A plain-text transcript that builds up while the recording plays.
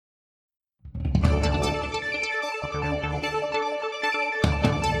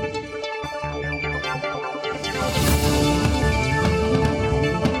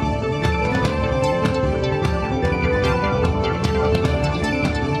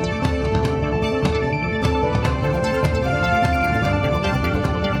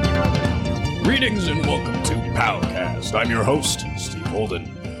Supergalcast. I'm your host, Steve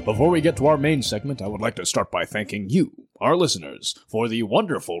Holden. Before we get to our main segment, I would like to start by thanking you, our listeners, for the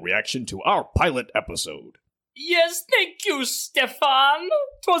wonderful reaction to our pilot episode. Yes, thank you, Stefan.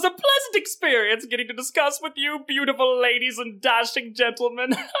 'Twas a pleasant experience getting to discuss with you, beautiful ladies and dashing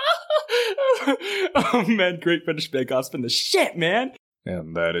gentlemen. Oh man, Great British Bake Off's been the shit, man.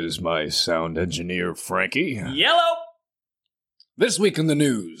 And that is my sound engineer, Frankie. Yellow. This week in the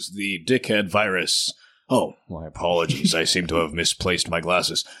news, the dickhead virus. Oh, my apologies, I seem to have misplaced my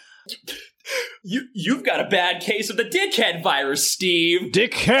glasses. You've got a bad case of the dickhead virus, Steve.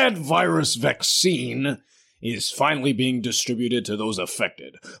 Dickhead virus vaccine is finally being distributed to those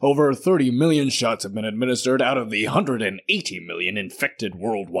affected. Over 30 million shots have been administered out of the 180 million infected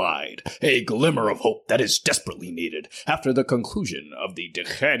worldwide. A glimmer of hope that is desperately needed after the conclusion of the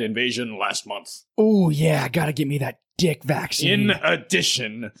dickhead invasion last month. Oh yeah, gotta get me that dick vaccine. In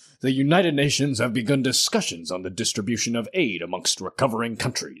addition, the United Nations have begun discussions on the distribution of aid amongst recovering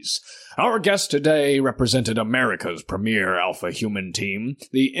countries. Our guest today represented America's premier alpha human team,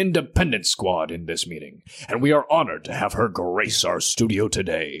 the Independent Squad, in this meeting, and we are honored to have her grace our studio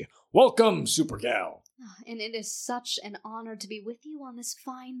today. Welcome, Supergal. And it is such an honor to be with you on this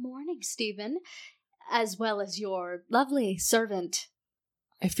fine morning, Stephen, as well as your lovely servant.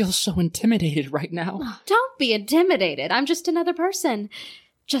 I feel so intimidated right now. Oh, don't be intimidated. I'm just another person.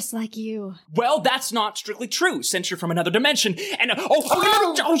 Just like you. Well, that's not strictly true, since you're from another dimension. And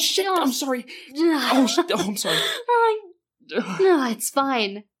shit! I'm sorry. I'm sorry. No, it's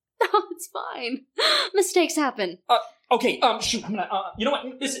fine. No, it's fine. Mistakes happen. Okay. Shoot. I'm gonna. You know what,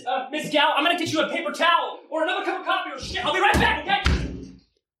 Miss Gal? I'm gonna get you a paper towel or another cup of coffee or shit. I'll be right back. Okay?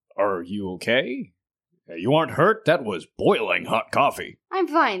 Are you okay? You aren't hurt? That was boiling hot coffee. I'm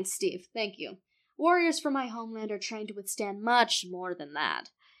fine, Steve. Thank you. Warriors from my homeland are trained to withstand much more than that.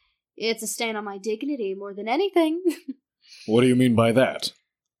 It's a stain on my dignity more than anything. What do you mean by that?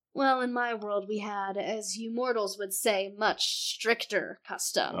 Well, in my world we had, as you mortals would say, much stricter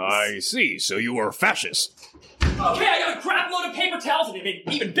customs. I see, so you were fascist. Okay, I got a crap load of paper towels and an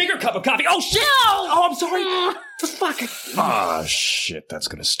even bigger cup of coffee. Oh, shit! No! Oh, I'm sorry. Fuck. Ah, shit, that's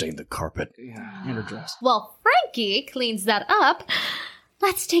gonna stain the carpet. Yeah, and her dress. While Frankie cleans that up,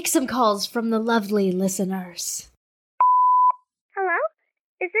 let's take some calls from the lovely listeners. Hello?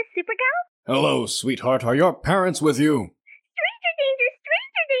 Is this Supergal? Hello, sweetheart. Are your parents with you? Stranger danger!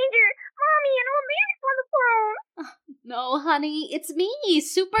 Stranger danger! Mommy and old man's on the phone! No, honey, it's me,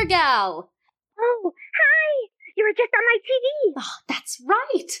 Supergal. Oh, hi! You were just on my TV! Oh, that's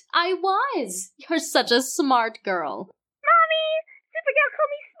right. I was. You're such a smart girl. Mommy! Supergal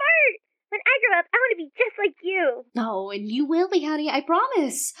called me smart! When I grow up, I want to be just like you! Oh, and you will be, honey, I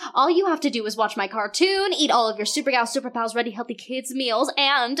promise. All you have to do is watch my cartoon, eat all of your Supergal Super Pals Ready Healthy Kids meals,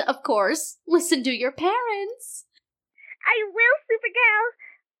 and, of course, listen to your parents. I will, Supergal!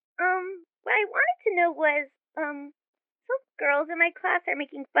 What I wanted to know was, some girls in my class are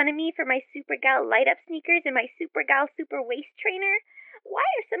making fun of me for my Supergal light-up sneakers and my Supergal super waist trainer. Why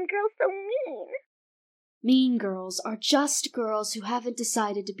are some girls so mean? Mean girls are just girls who haven't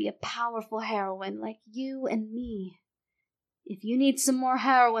decided to be a powerful heroine like you and me. If you need some more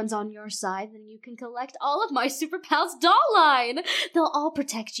heroines on your side, then you can collect all of my Super Pals doll line. They'll all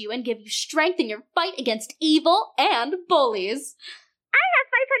protect you and give you strength in your fight against evil and bullies. I have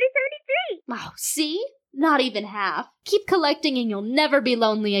 573! Oh, see? Not even half. Keep collecting and you'll never be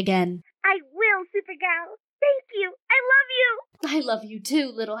lonely again. I will, Supergal. Thank you. I love you. I love you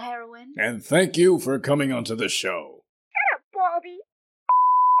too, little heroine. And thank you for coming onto the show. Shut up, Baldy.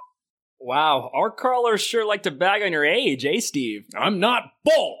 Wow, our crawlers sure like to bag on your age, eh, Steve? I'm not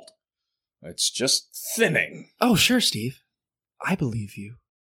bald. It's just thinning. Oh, sure, Steve. I believe you.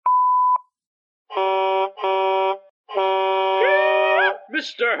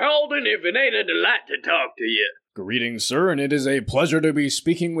 Mr. Holden, if it ain't a delight to talk to you. Greetings, sir, and it is a pleasure to be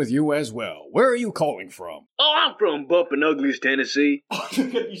speaking with you as well. Where are you calling from? Oh, I'm from Bumpin' Uglies, Tennessee. Oh, you're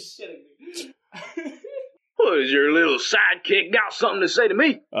gonna be shitting me. What, is your little sidekick got something to say to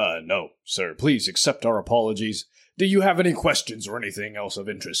me? No, sir. Please accept our apologies. Do you have any questions or anything else of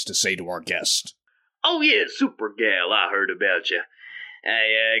interest to say to our guest? Oh, yeah, Supergal, I heard about you.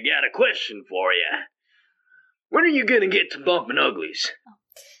 I got a question for you. When are you gonna get to Bumpin' Uglies?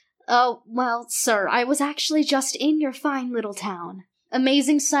 Oh, well, sir, I was actually just in your fine little town.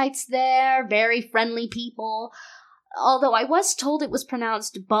 Amazing sights there, very friendly people. Although I was told it was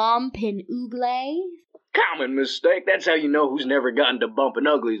pronounced Bumpin' Ugley. Common mistake. That's how you know who's never gotten to Bumpin'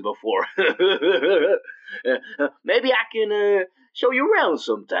 Uglies before. Maybe I can show you around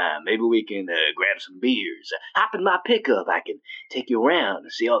sometime. Maybe we can grab some beers. Hop in my pickup. I can take you around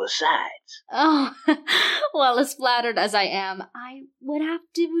and see all the sights. Oh, well, as flattered as I am, I would have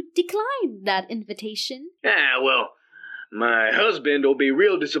to decline that invitation. Well, my husband will be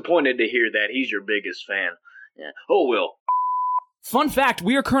real disappointed to hear that. He's your biggest fan. Oh, well. Fun fact,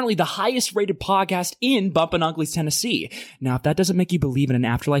 we are currently the highest rated podcast in Bumpin' Uglies, Tennessee. Now, if that doesn't make you believe in an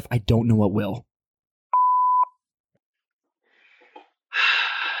afterlife, I don't know what will.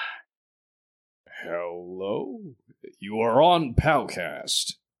 Hello? You are on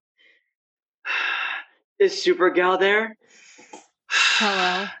Powcast. Is Supergal there?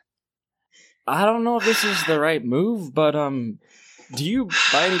 Hello. I don't know if this is the right move, but, do you,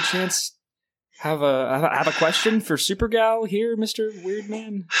 by any chance, have a question for Supergal here, Mr.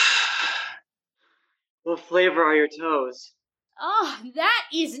 Weirdman? What flavor are your toes? Oh, that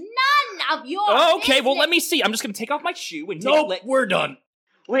is none of your Okay, business. well, let me see. I'm just gonna take off my shoe and take Nope, we're done.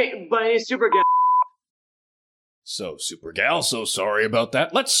 Wait, but I need Supergal. So, Supergal, so sorry about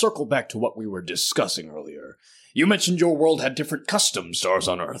that. Let's circle back to what we were discussing earlier. You mentioned your world had different custom stars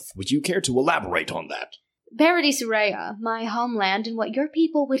on Earth. Would you care to elaborate on that? Paradise Raya, my homeland in what your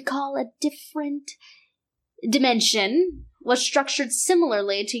people would call a different dimension, was structured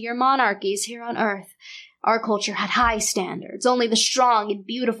similarly to your monarchies here on Earth. Our culture had high standards. Only the strong and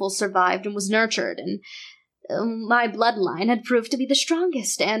beautiful survived and was nurtured, and my bloodline had proved to be the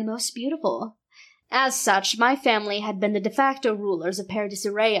strongest and most beautiful. As such, my family had been the de facto rulers of Paradise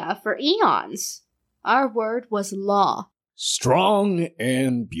Raya for eons. Our word was law. Strong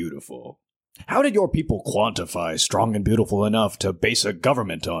and beautiful. How did your people quantify strong and beautiful enough to base a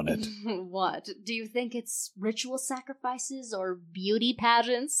government on it? What? Do you think it's ritual sacrifices or beauty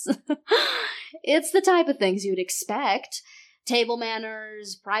pageants? It's the type of things you'd expect. Table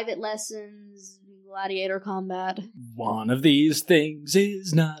manners, private lessons, gladiator combat. One of these things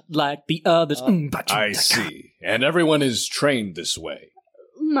is not like the others. I see. And everyone is trained this way.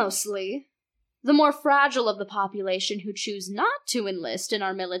 Mostly. The more fragile of the population who choose not to enlist in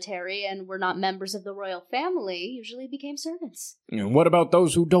our military and were not members of the royal family usually became servants. And what about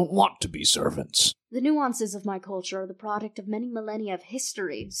those who don't want to be servants? The nuances of my culture are the product of many millennia of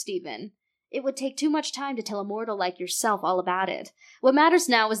history, Stephen. It would take too much time to tell a mortal like yourself all about it. What matters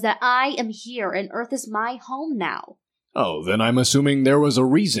now is that I am here and Earth is my home now. Oh, then I'm assuming there was a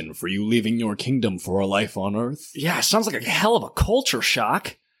reason for you leaving your kingdom for a life on Earth? Yeah, sounds like a hell of a culture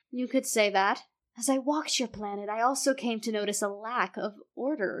shock. You could say that. As I walked your planet, I also came to notice a lack of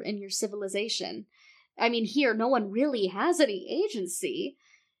order in your civilization. I mean, here, no one really has any agency.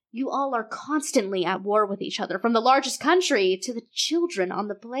 You all are constantly at war with each other, from the largest country to the children on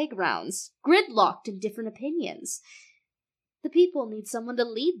the playgrounds, gridlocked in different opinions. The people need someone to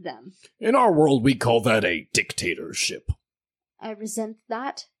lead them. In our world, we call that a dictatorship. I resent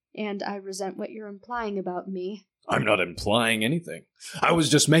that, and I resent what you're implying about me. I'm not implying anything. I was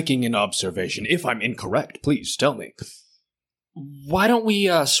just making an observation. If I'm incorrect, please tell me. Why don't we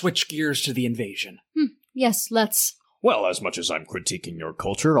switch gears to the invasion? Yes, let's. Well, as much as I'm critiquing your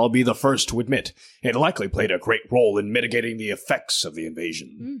culture, I'll be the first to admit it likely played a great role in mitigating the effects of the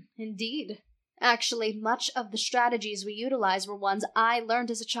invasion. Indeed. Actually, much of the strategies we utilize were ones I learned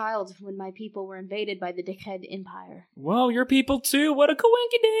as a child when my people were invaded by the Dickhead Empire. Well, your people too. What a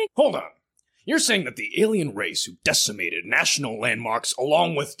coinkydink. Hold on. You're saying that the alien race who decimated national landmarks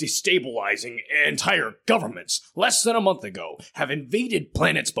along with destabilizing entire governments less than a month ago have invaded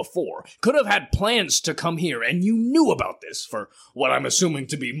planets before, could have had plans to come here, and you knew about this for what I'm assuming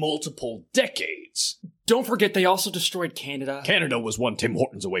to be multiple decades. Don't forget they also destroyed Canada. Canada was one Tim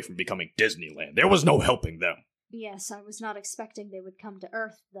Hortons away from becoming Disneyland. There was no helping them. Yes, I was not expecting they would come to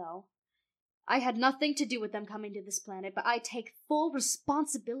Earth, though. I had nothing to do with them coming to this planet, but I take full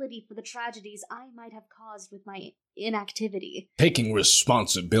responsibility for the tragedies I might have caused with my inactivity. Taking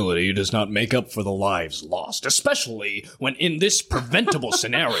responsibility does not make up for the lives lost, especially when in this preventable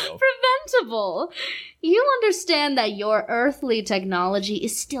scenario. Preventable? You understand that your earthly technology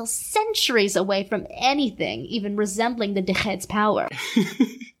is still centuries away from anything even resembling the Dickhead's power.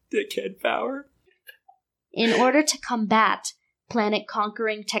 Dickhead power? In order to combat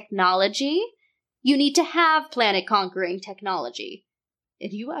planet-conquering technology, you need to have planet-conquering technology.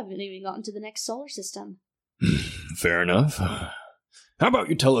 And you haven't even gotten to the next solar system. Fair enough. How about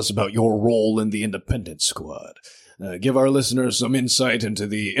you tell us about your role in the Independence Squad? Give our listeners some insight into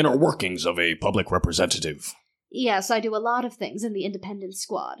the inner workings of a public representative. Yes, I do a lot of things in the Independence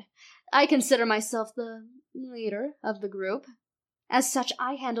Squad. I consider myself the leader of the group. As such,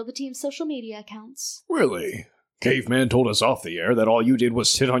 I handle the team's social media accounts. Really? Caveman told us off the air that all you did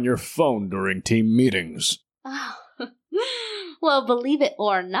was sit on your phone during team meetings. Oh, Well, believe it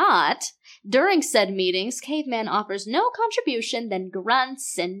or not, during said meetings, Caveman offers no contribution than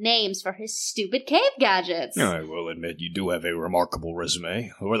grunts and names for his stupid cave gadgets. I will admit you do have a remarkable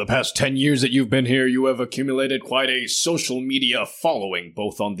resume. Over the past 10 years that you've been here, you have accumulated quite a social media following,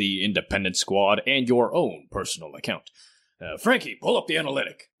 both on the Independent Squad and your own personal account. Frankie, pull up the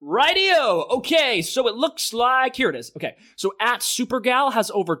analytic. Rightio! Okay, so it looks like... Here it is. Okay, so at Supergal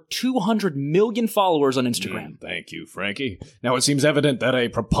has over 200 million followers on Instagram. Thank you, Frankie. Now it seems evident that a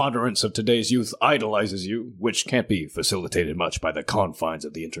preponderance of today's youth idolizes you, which can't be facilitated much by the confines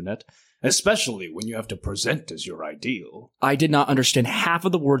of the internet, especially when you have to present as your ideal. I did not understand half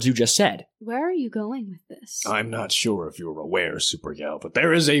of the words you just said. Where are you going with this? I'm not sure if you're aware, Supergal, but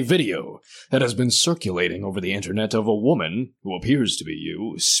there is a video that has been circulating over the internet of a woman, who appears to be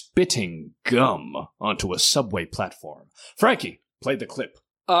you, spitting gum onto a subway platform. Frankie, play the clip.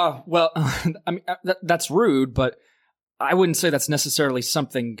 Well, I mean, that's rude, but I wouldn't say that's necessarily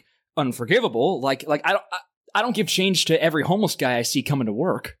something unforgivable. Like I don't give change to every homeless guy I see coming to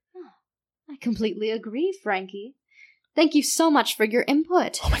work. I completely agree, Frankie. Thank you so much for your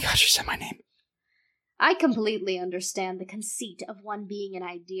input. Oh my gosh, you said my name. I completely understand the conceit of one being an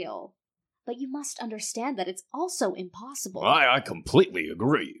ideal, but you must understand that it's also impossible. I completely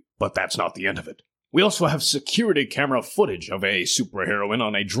agree, but that's not the end of it. We also have security camera footage of a superheroine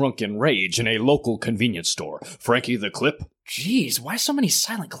on a drunken rage in a local convenience store. Frankie, the clip? Jeez, why so many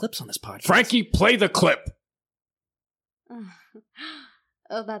silent clips on this podcast? Frankie, play the clip!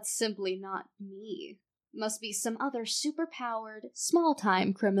 Oh, that's simply not me. Must be some other superpowered,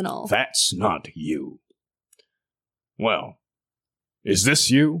 small-time criminal. That's not you. Well, is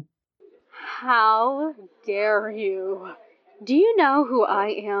this you? How dare you? Do you know who I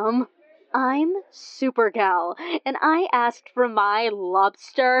am? I'm Supergal, and I asked for my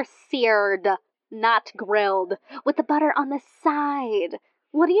lobster seared, not grilled, with the butter on the side.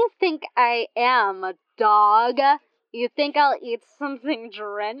 What do you think I am, a dog? You think I'll eat something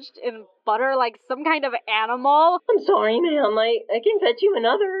drenched in butter like some kind of animal? I'm sorry, ma'am. I can fetch you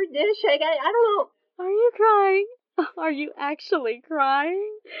another dish. I don't know. Are you crying? Are you actually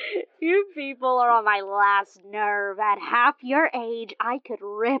crying? You people are on my last nerve. At half your age, I could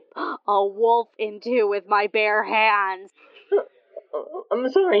rip a wolf in two with my bare hands. I'm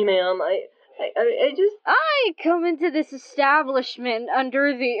sorry, ma'am. I come into this establishment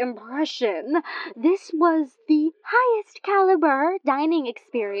under the impression this was the highest caliber dining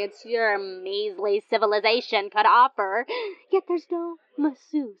experience your measly civilization could offer. Yet there's no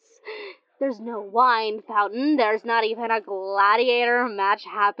masseuse. There's no wine fountain. There's not even a gladiator match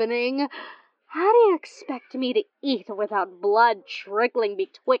happening. How do you expect me to eat without blood trickling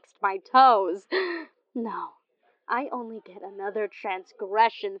betwixt my toes? No. I only get another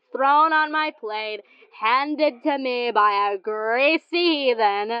transgression thrown on my plate, handed to me by a greasy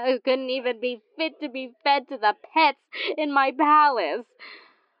heathen who couldn't even be fit to be fed to the pets in my palace.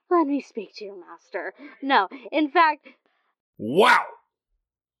 Let me speak to your master. No, in fact... Wow!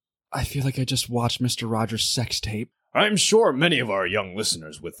 I feel like I just watched Mr. Rogers' sex tape. I'm sure many of our young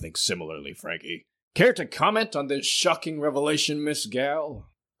listeners would think similarly, Frankie. Care to comment on this shocking revelation, Miss Gal?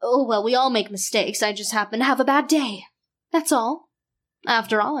 Oh, well, we all make mistakes. I just happen to have a bad day. That's all.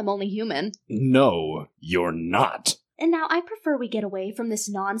 After all, I'm only human. No, you're not. And now I prefer we get away from this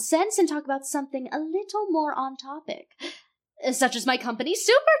nonsense and talk about something a little more on topic. Such as my company,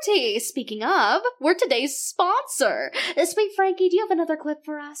 Super Tea. Speaking of, we're today's sponsor. Sweet Frankie, do you have another clip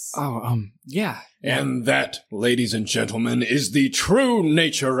for us? Yeah. And that, ladies and gentlemen, is the true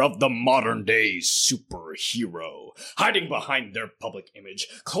nature of the modern-day superhero. Hiding behind their public image,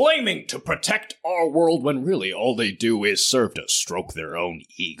 claiming to protect our world when really all they do is serve to stroke their own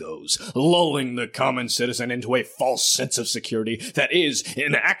egos, lulling the common citizen into a false sense of security that is,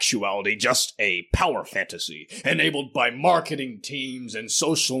 in actuality, just a power fantasy, enabled by marketing teams and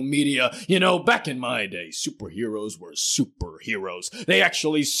social media. You know, back in my day, superheroes were superheroes. They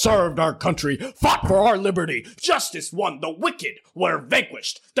actually served our country, fought for our liberty, justice won, the wicked were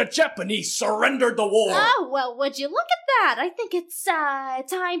vanquished, the Japanese surrendered the war. Oh, well, would you look at that? I think it's,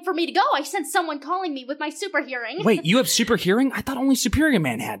 time for me to go. I sense someone calling me with my super hearing. Wait, you have super hearing? I thought only Superior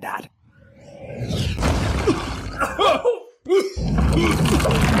Man had that.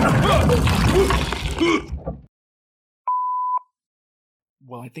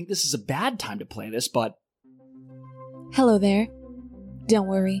 Well, I think this is a bad time to play this, but... Hello there. Don't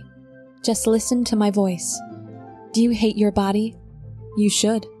worry. Just listen to my voice. Do you hate your body? You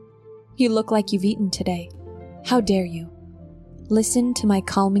should. You look like you've eaten today. How dare you? Listen to my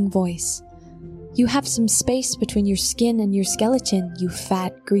calming voice. You have some space between your skin and your skeleton, you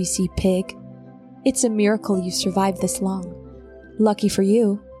fat, greasy pig. It's a miracle you survived this long. Lucky for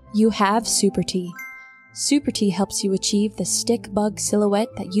you, you have Super Tea. Super Tea helps you achieve the stick bug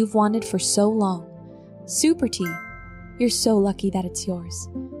silhouette that you've wanted for so long. Super Tea. You're so lucky that it's yours.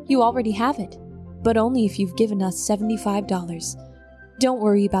 You already have it, but only if you've given us $75. Don't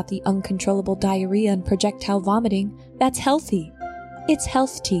worry about the uncontrollable diarrhea and projectile vomiting. That's healthy. It's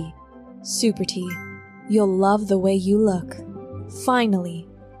Health Tea. Super Tea. You'll love the way you look. Finally.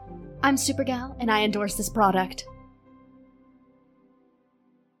 I'm Supergal, and I endorse this product.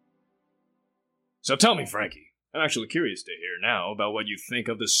 So tell me, Frankie, I'm actually curious to hear now about what you think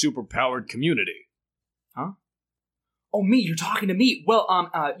of the superpowered community. Huh? Oh, me, you're talking to me. Well,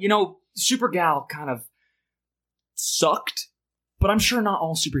 Supergal kind of sucked, but I'm sure not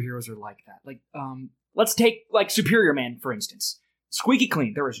all superheroes are like that. Like, let's take, Superior Man, for instance. Squeaky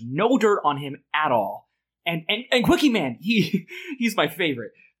clean. There is no dirt on him at all. And Quickie Man, he's my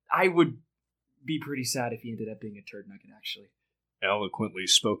favorite. I would be pretty sad if he ended up being a turd nugget, actually. Eloquently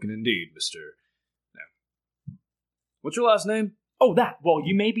spoken indeed, Mr. Now, what's your last name? Oh, that. Well,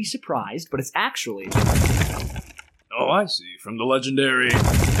 you may be surprised, but it's actually... Oh, I see. From the legendary...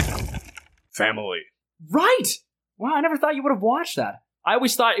 Family. Right! Wow, I never thought you would have watched that. I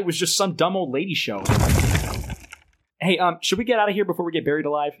always thought it was just some dumb old lady show. Hey, should we get out of here before we get buried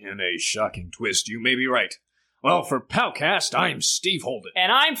alive? In a shocking twist, you may be right. Well, for Powcast, I'm Steve Holden.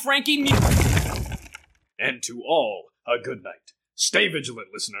 And I'm Frankie And to all, a good night. Stay vigilant,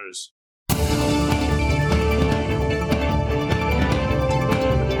 listeners.